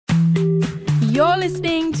You're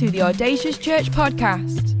listening to the Audacious Church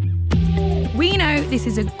podcast. We know this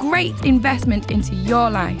is a great investment into your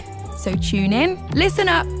life, so tune in, listen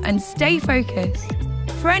up, and stay focused.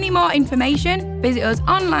 For any more information, visit us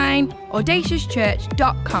online,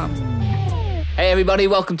 audaciouschurch.com. Hey everybody,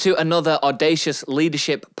 welcome to another Audacious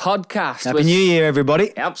Leadership podcast. Happy New Year,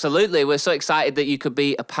 everybody. Absolutely. We're so excited that you could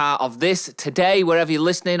be a part of this today, wherever you're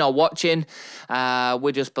listening or watching.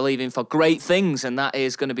 We're just believing for great things, and that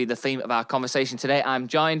is going to be the theme of our conversation today. I'm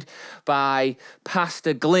joined by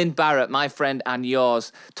Pastor Glyn Barrett, my friend and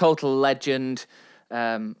yours, total legend.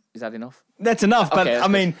 Is that enough? That's enough, but Okay, I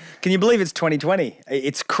mean, can you believe it's 2020?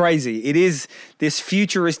 It's crazy. It is this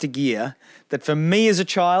futuristic year that for me as a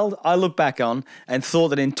child, I look back on and thought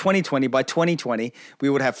that in 2020, by 2020, we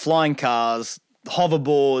would have flying cars,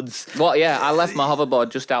 hoverboards. Well, yeah, I left my hoverboard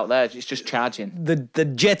just out there. It's just charging. The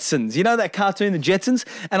Jetsons. You know that cartoon, The Jetsons?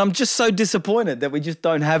 And I'm just so disappointed that we just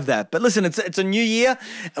don't have that. But listen, it's a new year,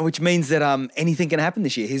 which means that anything can happen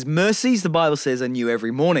this year. His mercies, the Bible says, are new every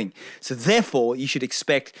morning. So therefore, you should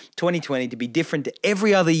expect 2020 to be different to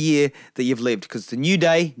every other year that you've lived, because it's a new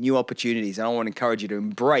day, new opportunities. And I want to encourage you to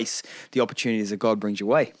embrace the opportunities that God brings your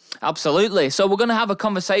way. Absolutely. So we're going to have a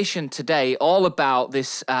conversation today all about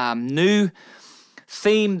this new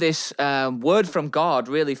theme, this word from God,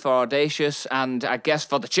 really, for Audacious and I guess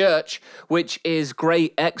for the church, which is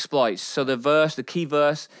great exploits. So the key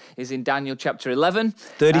verse is in Daniel chapter 11.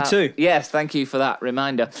 32. Yes, thank you for that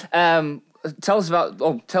reminder. Tell us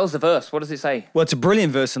the verse. What does it say? Well, it's a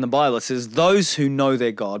brilliant verse in the Bible. It says, those who know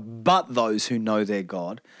their God, but those who know their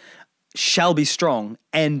God, shall be strong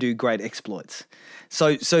and do great exploits.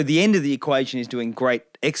 So the end of the equation is doing great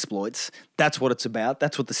exploits. That's what it's about.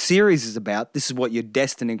 That's what the series is about. This is what you're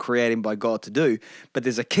destined and created by God to do. But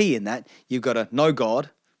there's a key in that. You've got to know God,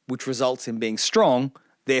 which results in being strong.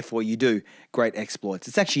 Therefore, you do great exploits.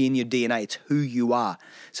 It's actually in your DNA. It's who you are.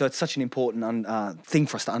 So it's such an important thing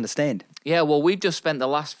for us to understand. Yeah, well, we've just spent the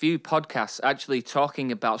last few podcasts actually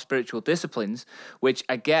talking about spiritual disciplines, which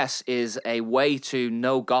I guess is a way to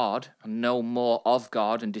know God and know more of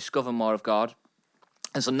God and discover more of God.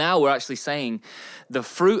 And so now we're actually saying the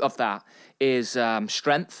fruit of that is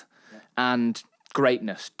strength and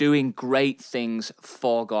greatness, doing great things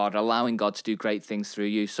for God, allowing God to do great things through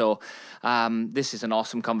you. So this is an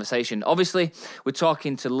awesome conversation. Obviously, we're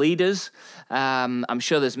talking to leaders. I'm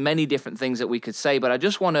sure there's many different things that we could say, but I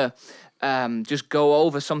just want to just go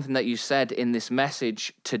over something that you said in this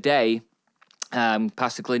message today.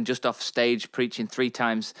 Pastor Glyn, just off stage, preaching 3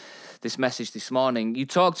 times this message this morning. You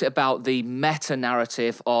talked about the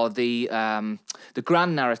meta-narrative or the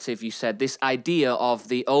grand narrative, you said, this idea of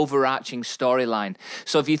the overarching storyline.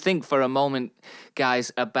 So if you think for a moment,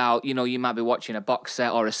 guys, about, you might be watching a box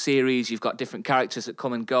set or a series, you've got different characters that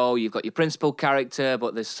come and go, you've got your principal character,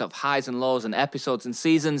 but there's sort of highs and lows and episodes and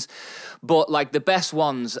seasons. But like the best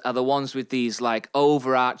ones are the ones with these like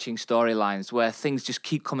overarching storylines where things just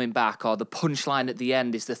keep coming back, or the punchline at the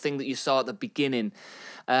end is the thing that you saw at the beginning.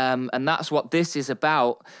 And that's what this is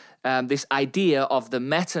about, this idea of the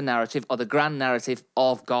meta-narrative or the grand narrative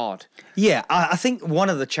of God. Yeah, I think one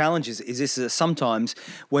of the challenges is this: is sometimes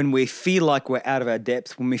when we feel like we're out of our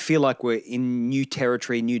depth, when we feel like we're in new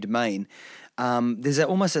territory, new domain, there's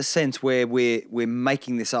almost a sense where we're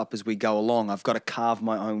making this up as we go along. I've got to carve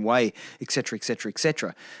my own way, etc., etc.,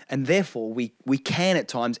 etc. And therefore, we can at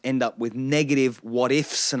times end up with negative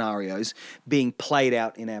what-if scenarios being played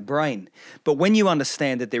out in our brain. But when you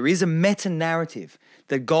understand that there is a meta-narrative,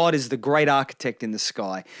 that God is the great architect in the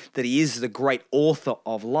sky, that He is the great author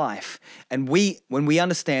of life, and when we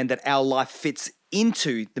understand that our life fits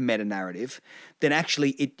into the meta-narrative, then actually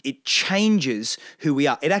it changes who we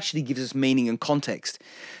are. It actually gives us meaning and context.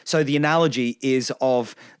 So the analogy is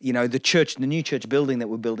of, the new church building that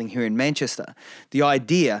we're building here in Manchester. The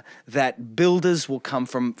idea that builders will come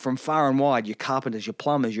from far and wide, your carpenters, your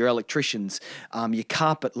plumbers, your electricians, your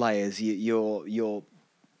carpet layers, your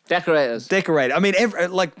Decorators. I mean,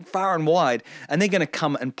 far and wide, and they're going to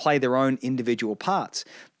come and play their own individual parts.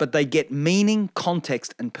 But they get meaning,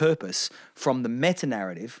 context, and purpose from the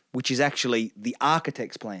meta-narrative, which is actually the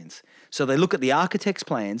architect's plans. So they look at the architect's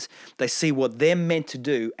plans, they see what they're meant to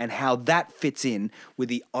do and how that fits in with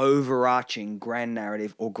the overarching grand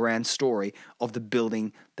narrative or grand story of the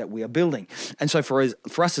building that we are building. And so for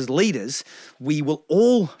us as leaders, we will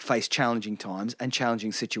all face challenging times and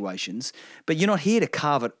challenging situations, but you're not here to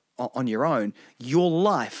carve it on your own. Your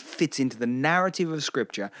life fits into the narrative of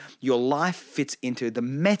Scripture. Your life fits into the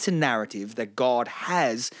meta-narrative that God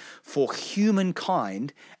has for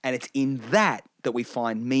humankind, and it's in that we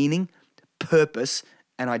find meaning, purpose,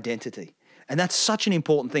 and identity. And that's such an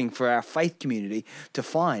important thing for our faith community to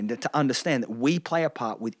find, to understand that we play a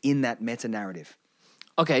part within that meta-narrative.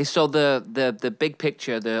 Okay, so the big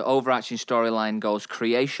picture, the overarching storyline goes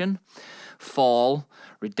creation, fall,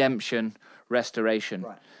 redemption, restoration.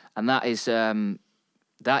 Right. And that is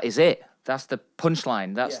it. That's the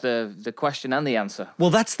punchline. That's the question and the answer. Well,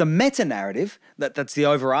 that's the meta-narrative. That's the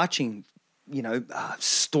overarching,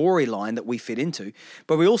 storyline that we fit into.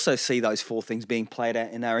 But we also see those four things being played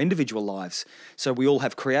out in our individual lives. So we all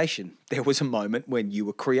have creation. There was a moment when you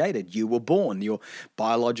were created. You were born. Your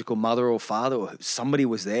biological mother or father or somebody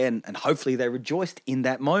was there, and hopefully they rejoiced in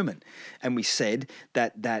that moment. And we said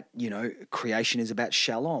that creation is about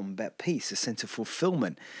shalom, about peace, a sense of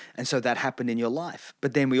fulfillment. And so that happened in your life.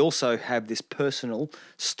 But then we also have this personal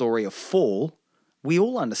story of fall. We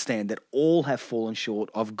all understand that all have fallen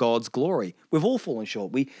short of God's glory. We've all fallen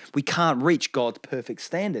short. We can't reach God's perfect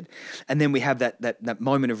standard. And then we have that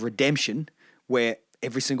moment of redemption where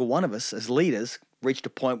every single one of us as leaders reached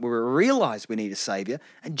a point where we realized we need a savior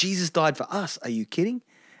and Jesus died for us. Are you kidding?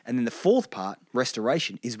 And then the fourth part,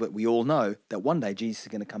 restoration, is what we all know, that one day Jesus is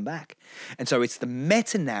going to come back. And so it's the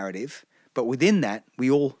meta-narrative, but within that,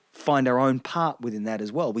 we all find our own part within that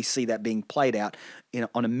as well. We see that being played out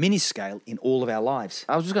on a mini scale in all of our lives.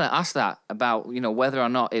 I was just going to ask that about, whether or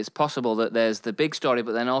not it's possible that there's the big story,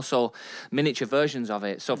 but then also miniature versions of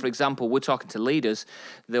it. So, for example, we're talking to leaders.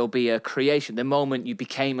 There'll be a creation, the moment you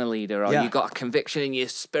became a leader, or you got a conviction in your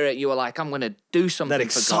spirit. You were like, I'm going to do something. That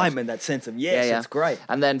excitement, that sense of it's great.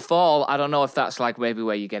 And then fall, I don't know if that's like maybe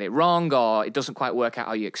where you get it wrong, or it doesn't quite work out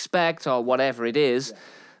how you expect, or whatever it is. Yeah.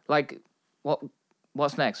 Like,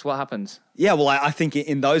 what's next? What happens? Yeah, well, I think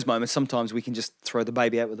in those moments, sometimes we can just throw the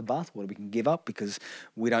baby out with the bathwater. We can give up because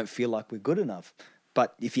we don't feel like we're good enough.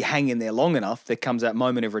 But if you hang in there long enough, there comes that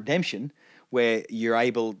moment of redemption where your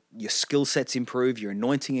skill sets improve, your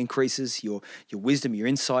anointing increases, your wisdom, your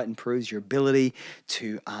insight improves, your ability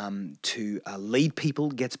to lead people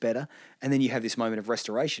gets better, and then you have this moment of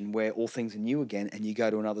restoration where all things are new again, and you go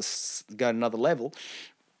to another level.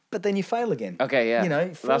 But then you fail again. Okay, yeah.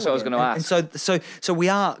 That's what I was going to ask. And so we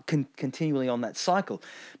are continually on that cycle.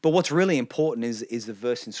 But what's really important is the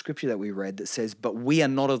verse in Scripture that we read that says, "But we are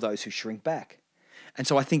not of those who shrink back." And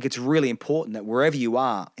so I think it's really important that wherever you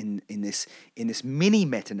are in this mini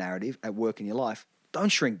meta narrative at work in your life, don't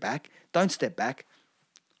shrink back, don't step back,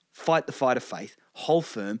 fight the fight of faith, hold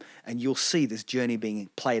firm, and you'll see this journey being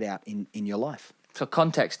played out in your life. So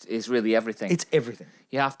context is really everything. It's everything.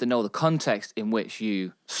 You have to know the context in which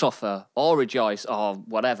you suffer or rejoice or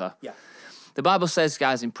whatever. Yeah. The Bible says,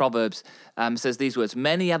 guys, in Proverbs, says these words,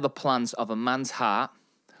 "Many are the plans of a man's heart,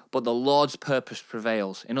 but the Lord's purpose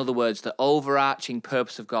prevails." In other words, the overarching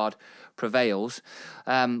purpose of God prevails.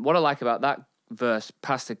 What I like about that verse,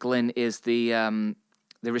 Pastor Glynn, is the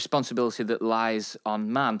responsibility that lies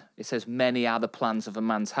on man. It says, "Many are the plans of a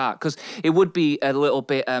man's heart." Because it would be a little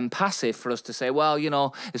bit passive for us to say, well,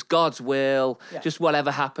 it's God's will, just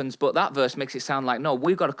whatever happens. But that verse makes it sound like, no,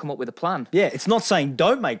 we've got to come up with a plan. Yeah, it's not saying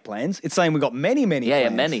don't make plans. It's saying we've got many plans. Yeah,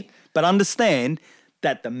 many. But understand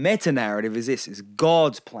that the meta-narrative is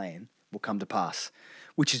God's plan will come to pass,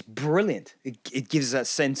 which is brilliant. It gives us that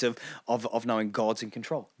sense of knowing God's in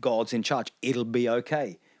control. God's in charge. It'll be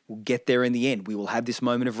okay. We'll get there in the end. We will have this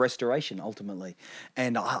moment of restoration ultimately.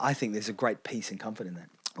 And I think there's a great peace and comfort in that.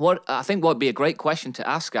 What I think would be a great question to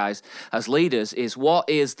ask, guys, as leaders, is what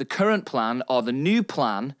is the current plan or the new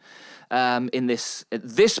plan at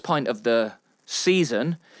this point of the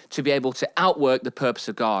season to be able to outwork the purpose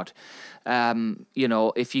of God?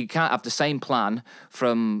 If you can't have the same plan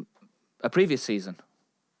from a previous season,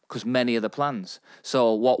 because many are the plans.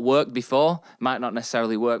 So what worked before might not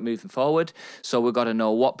necessarily work moving forward. So we've got to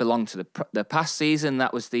know what belonged to the past season.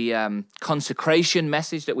 That was the consecration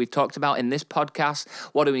message that we've talked about in this podcast.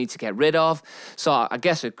 What do we need to get rid of? So I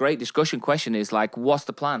guess a great discussion question is like, what's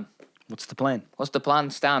the plan? What's the plan? What's the plan,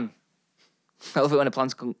 Stan? I love it when the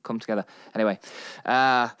plans come together. Anyway,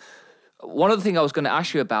 one other thing I was going to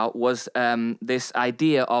ask you about was this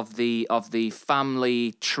idea of the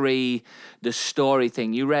family tree, the story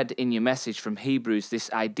thing. You read in your message from Hebrews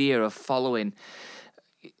this idea of following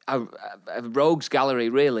a rogues gallery,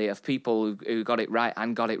 really, of people who got it right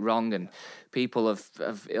and got it wrong, and people of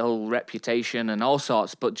ill reputation and all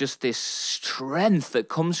sorts, but just this strength that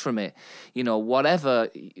comes from it, wherever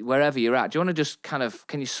you're at. Do you want to just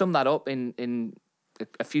can you sum that up in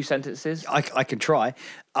a few sentences? I can try.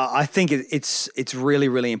 I think it's really,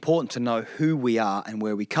 really important to know who we are and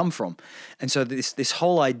where we come from. And so this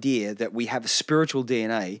whole idea that we have a spiritual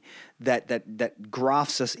DNA that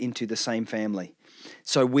grafts us into the same family.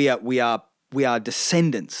 So we are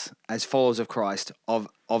descendants as followers of Christ of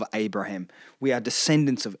of Abraham. We are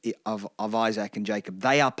descendants of Isaac and Jacob.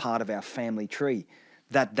 They are part of our family tree.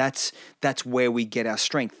 That's where we get our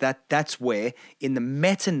strength. That's where, in the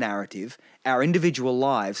meta-narrative, our individual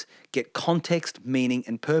lives get context, meaning,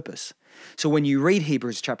 and purpose. So when you read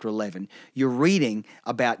Hebrews chapter 11, you're reading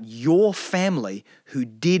about your family who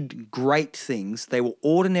did great things. They were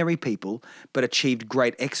ordinary people, but achieved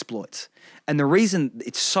great exploits. And the reason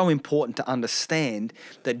it's so important to understand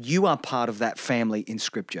that you are part of that family in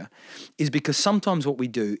Scripture is because sometimes what we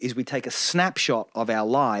do is we take a snapshot of our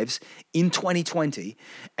lives in 2020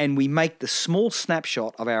 and we make the small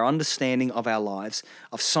snapshot of our understanding of our lives,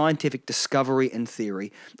 of scientific discovery and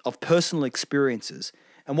theory, of personal experiences.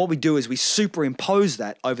 And what we do is we superimpose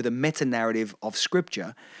that over the meta-narrative of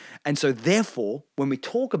Scripture. And so therefore, when we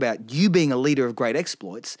talk about you being a leader of great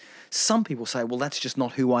exploits, some people say, well, that's just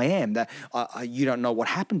not who I am. That you don't know what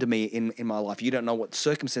happened to me in my life. You don't know what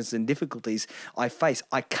circumstances and difficulties I face.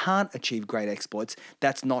 I can't achieve great exploits.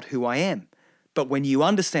 That's not who I am. But when you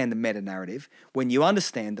understand the meta-narrative, when you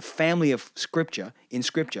understand the family of Scripture in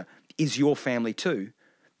Scripture is your family too,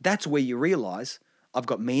 that's where you realize I've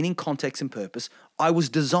got meaning, context, and purpose. I was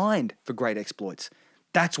designed for great exploits.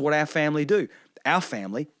 That's what our family do. Our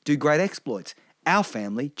family do great exploits. Our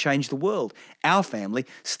family change the world. Our family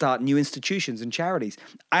start new institutions and charities.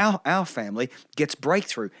 Our family gets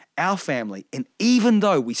breakthrough. Our family, and even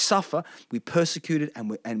though we suffer, we persecuted,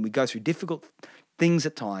 and we go through difficult things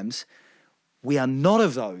at times, we are not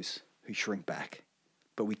of those who shrink back,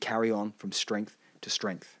 but we carry on from strength to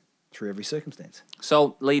strength through every circumstance.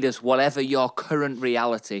 So, leaders, whatever your current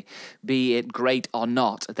reality, be it great or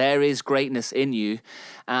not, there is greatness in you.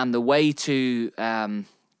 And the way to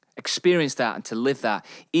experience that and to live that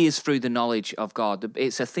is through the knowledge of God.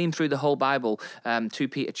 It's a theme through the whole Bible. 2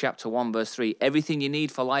 Peter chapter 1, verse 3. Everything you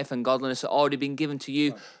need for life and godliness has already been given to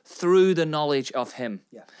you through the knowledge of Him.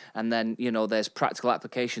 Yeah. And then, there's practical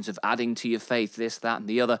applications of adding to your faith, this, that, and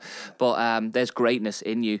the other. But there's greatness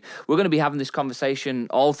in you. We're going to be having this conversation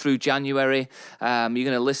all through January. You're going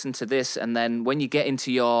to listen to this. And then when you get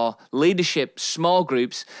into your leadership small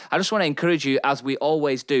groups, I just want to encourage you, as we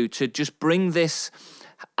always do, to just bring this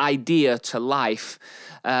idea to life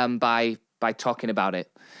by talking about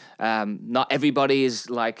it. Not everybody is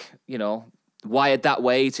wired that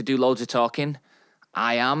way to do loads of talking.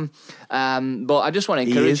 I am. But I just want to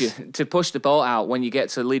encourage you to push the boat out when you get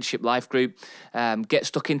to the Leadership Life Group. Get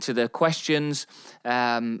stuck into the questions.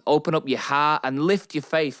 Open up your heart and lift your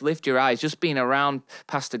faith, lift your eyes. Just being around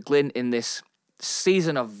Pastor Glyn in this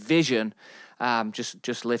season of vision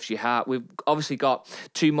just lifts your heart. We've obviously got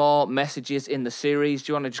 2 more messages in the series.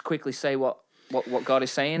 Do you want to just quickly say what God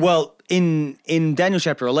is saying? Well, in Daniel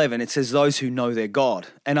chapter 11, it says those who know their God.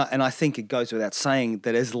 And I think it goes without saying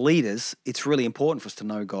that as leaders, it's really important for us to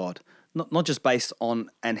know God. Not just based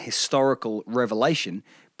on an historical revelation,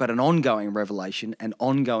 but an ongoing revelation, an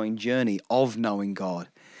ongoing journey of knowing God.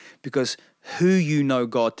 Because who you know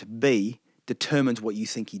God to be determines what you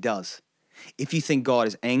think He does. If you think God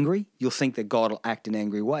is angry, you'll think that God will act in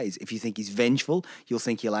angry ways. If you think He's vengeful, you'll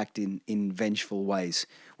think He'll act in vengeful ways.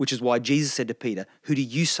 Which is why Jesus said to Peter, who do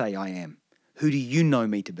you say I am? Who do you know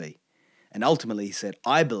me to be? And ultimately He said,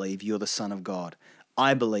 I believe you're the Son of God.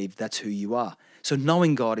 I believe that's who you are. So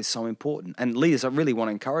knowing God is so important. And leaders, I really want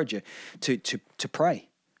to encourage you to pray,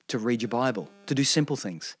 to read your Bible, to do simple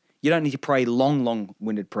things. You don't need to pray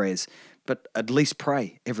long-winded prayers, but at least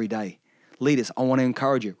pray every day. Leaders, I want to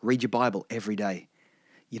encourage you, read your Bible every day.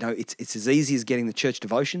 It's as easy as getting the church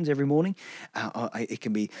devotions every morning. It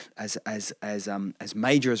can be as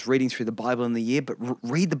major as reading through the Bible in the year, but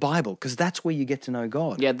read the Bible, because that's where you get to know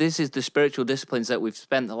God. Yeah, this is the spiritual disciplines that we've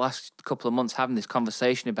spent the last couple of months having this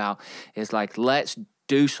conversation about. Is like, let's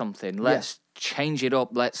do something. Let's change it up.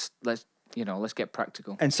 Let's get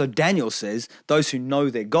practical. And so Daniel says, those who know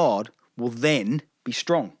their God will then be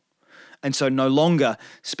strong. And so no longer,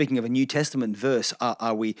 speaking of a New Testament verse,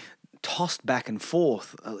 are we tossed back and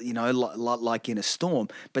forth, like in a storm,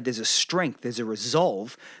 but there's a strength, there's a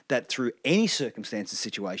resolve that through any circumstance and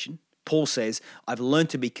situation, Paul says, I've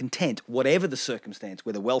learned to be content, whatever the circumstance,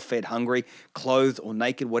 whether well-fed, hungry, clothed or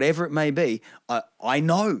naked, whatever it may be, I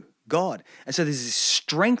know God. And so there's this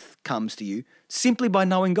strength comes to you simply by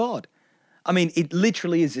knowing God. I mean, it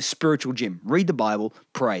literally is a spiritual gym. Read the Bible,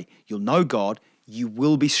 pray. You'll know God, you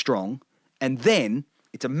will be strong, and then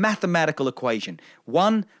it's a mathematical equation.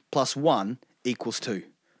 1 + 1 = 2.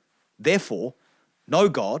 Therefore, know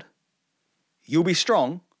God, you'll be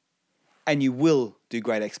strong, and you will do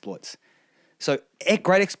great exploits. So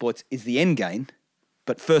great exploits is the end game,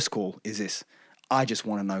 but first call is this. I just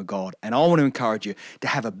want to know God, and I want to encourage you to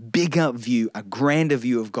have a bigger view, a grander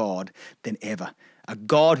view of God than ever. a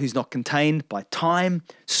God who's not contained by time,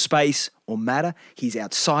 space, or matter. He's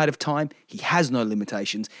outside of time. He has no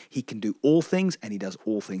limitations. He can do all things, and he does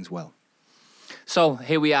all things well. So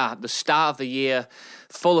here we are, the start of the year,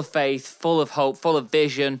 full of faith, full of hope, full of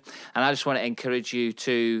vision. And I just want to encourage you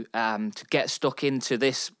to get stuck into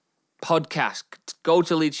this podcast. Go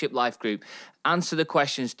to Leadership Life Group, answer the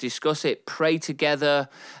questions, discuss it, pray together,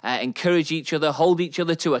 encourage each other, hold each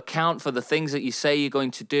other to account for the things that you say you're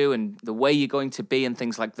going to do and the way you're going to be and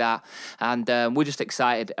things like that. And we're just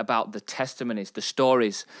excited about the testimonies, the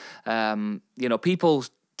stories. People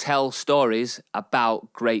tell stories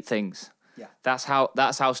about great things. Yeah. That's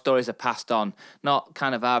how stories are passed on. Not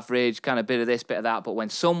kind of average, kind of bit of this, bit of that, but when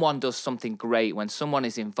someone does something great, when someone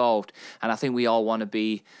is involved, and I think we all want to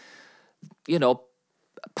be,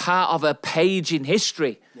 part of a page in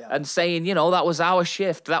history and saying, that was our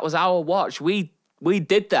shift, that was our watch. We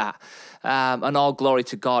did that, and all glory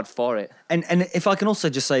to God for it. And if I can also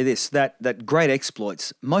just say this, that great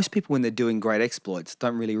exploits, most people when they're doing great exploits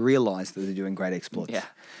don't really realize that they're doing great exploits. Yeah.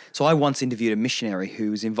 So I once interviewed a missionary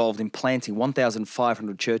who was involved in planting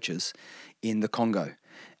 1,500 churches in the Congo.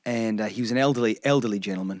 And he was an elderly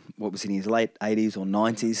gentleman, what was in his late 80s or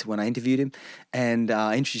 90s when I interviewed him. And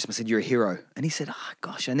I introduced him, I said, "You're a hero." And he said, "Oh,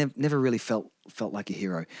 gosh, I never really felt like a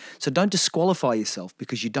hero." So don't disqualify yourself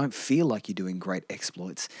because you don't feel like you're doing great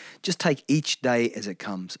exploits. Just take each day as it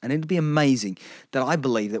comes. And it'd be amazing that I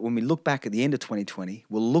believe that when we look back at the end of 2020,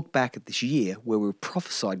 we'll look back at this year where we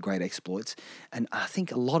prophesied great exploits. And I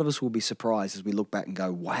think a lot of us will be surprised as we look back and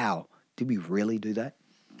go, wow, did we really do that?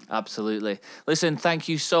 Absolutely. Listen, thank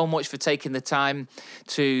you so much for taking the time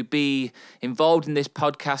to be involved in this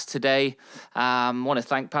podcast today. I want to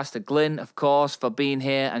thank Pastor Glyn, of course, for being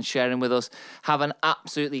here and sharing with us. Have an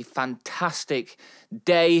absolutely fantastic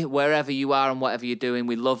day wherever you are and whatever you're doing.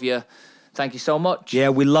 We love you. Thank you so much. Yeah,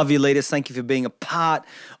 we love you, leaders. Thank you for being a part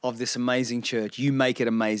of this amazing church. You make it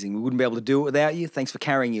amazing. We wouldn't be able to do it without you. Thanks for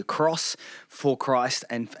carrying your cross for Christ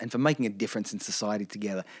and for making a difference in society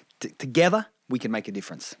together. Together, we can make a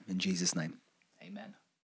difference. In Jesus' name. Amen.